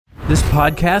This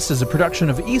podcast is a production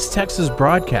of East Texas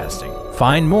Broadcasting.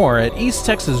 Find more at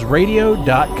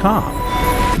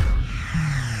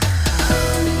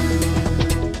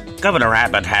easttexasradio.com. Governor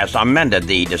Abbott has amended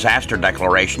the disaster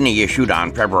declaration he issued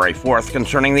on February 4th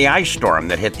concerning the ice storm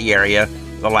that hit the area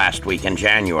the last week in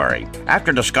January.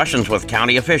 After discussions with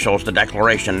county officials, the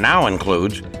declaration now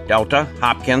includes Delta,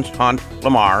 Hopkins, Hunt,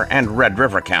 Lamar, and Red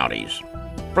River counties.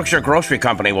 Brookshire Grocery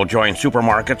Company will join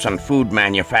supermarkets and food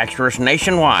manufacturers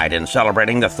nationwide in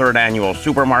celebrating the third annual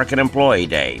Supermarket Employee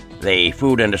Day. The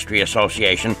Food Industry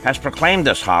Association has proclaimed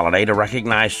this holiday to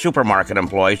recognize supermarket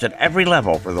employees at every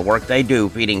level for the work they do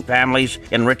feeding families,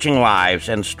 enriching lives,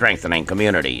 and strengthening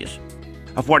communities.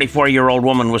 A 44-year-old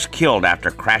woman was killed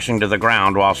after crashing to the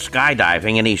ground while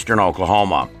skydiving in eastern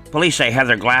Oklahoma. Police say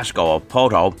Heather Glasgow of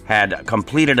Poto had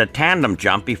completed a tandem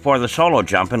jump before the solo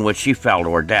jump in which she fell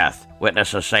to her death.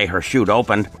 Witnesses say her chute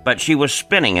opened, but she was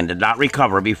spinning and did not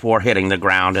recover before hitting the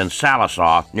ground in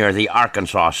Sallisaw near the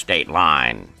Arkansas state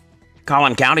line.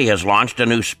 Collin County has launched a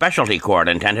new specialty court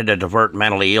intended to divert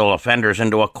mentally ill offenders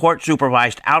into a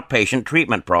court-supervised outpatient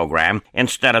treatment program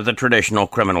instead of the traditional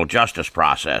criminal justice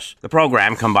process. The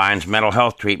program combines mental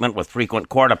health treatment with frequent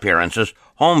court appearances,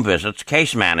 home visits,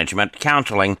 case management,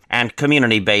 counseling, and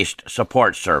community-based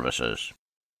support services.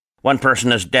 One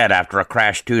person is dead after a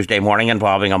crash Tuesday morning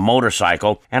involving a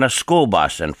motorcycle and a school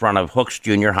bus in front of Hooks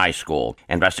Junior High School.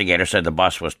 Investigators said the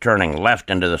bus was turning left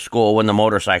into the school when the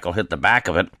motorcycle hit the back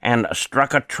of it and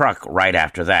struck a truck right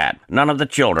after that. None of the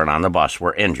children on the bus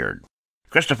were injured.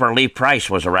 Christopher Lee Price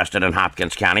was arrested in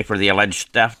Hopkins County for the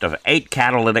alleged theft of 8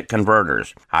 catalytic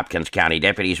converters. Hopkins County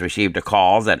deputies received a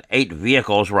call that 8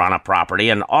 vehicles were on a property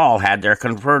and all had their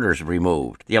converters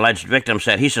removed. The alleged victim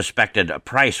said he suspected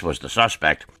Price was the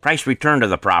suspect. Price returned to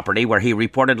the property where he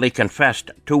reportedly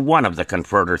confessed to one of the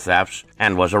converter thefts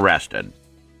and was arrested.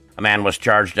 A man was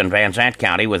charged in Van Zandt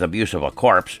County with abuse of a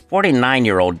corpse.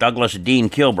 49-year-old Douglas Dean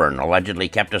Kilburn allegedly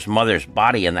kept his mother's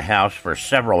body in the house for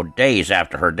several days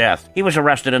after her death. He was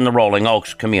arrested in the Rolling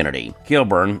Oaks community.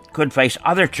 Kilburn could face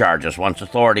other charges once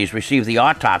authorities receive the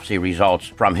autopsy results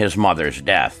from his mother's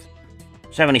death.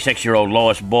 76-year-old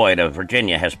Lois Boyd of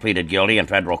Virginia has pleaded guilty in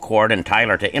federal court in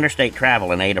Tyler to interstate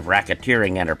travel in aid of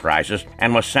racketeering enterprises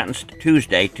and was sentenced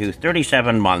Tuesday to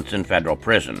 37 months in federal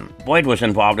prison. Boyd was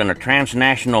involved in a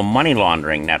transnational money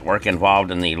laundering network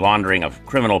involved in the laundering of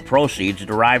criminal proceeds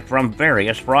derived from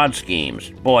various fraud schemes.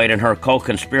 Boyd and her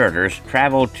co-conspirators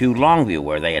traveled to Longview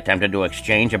where they attempted to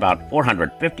exchange about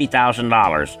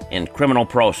 $450,000 in criminal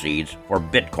proceeds for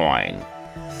Bitcoin.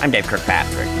 I'm Dave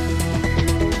Kirkpatrick.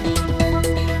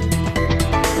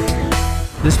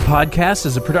 This podcast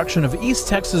is a production of East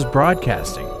Texas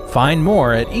Broadcasting. Find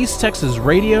more at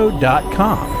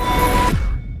easttexasradio.com.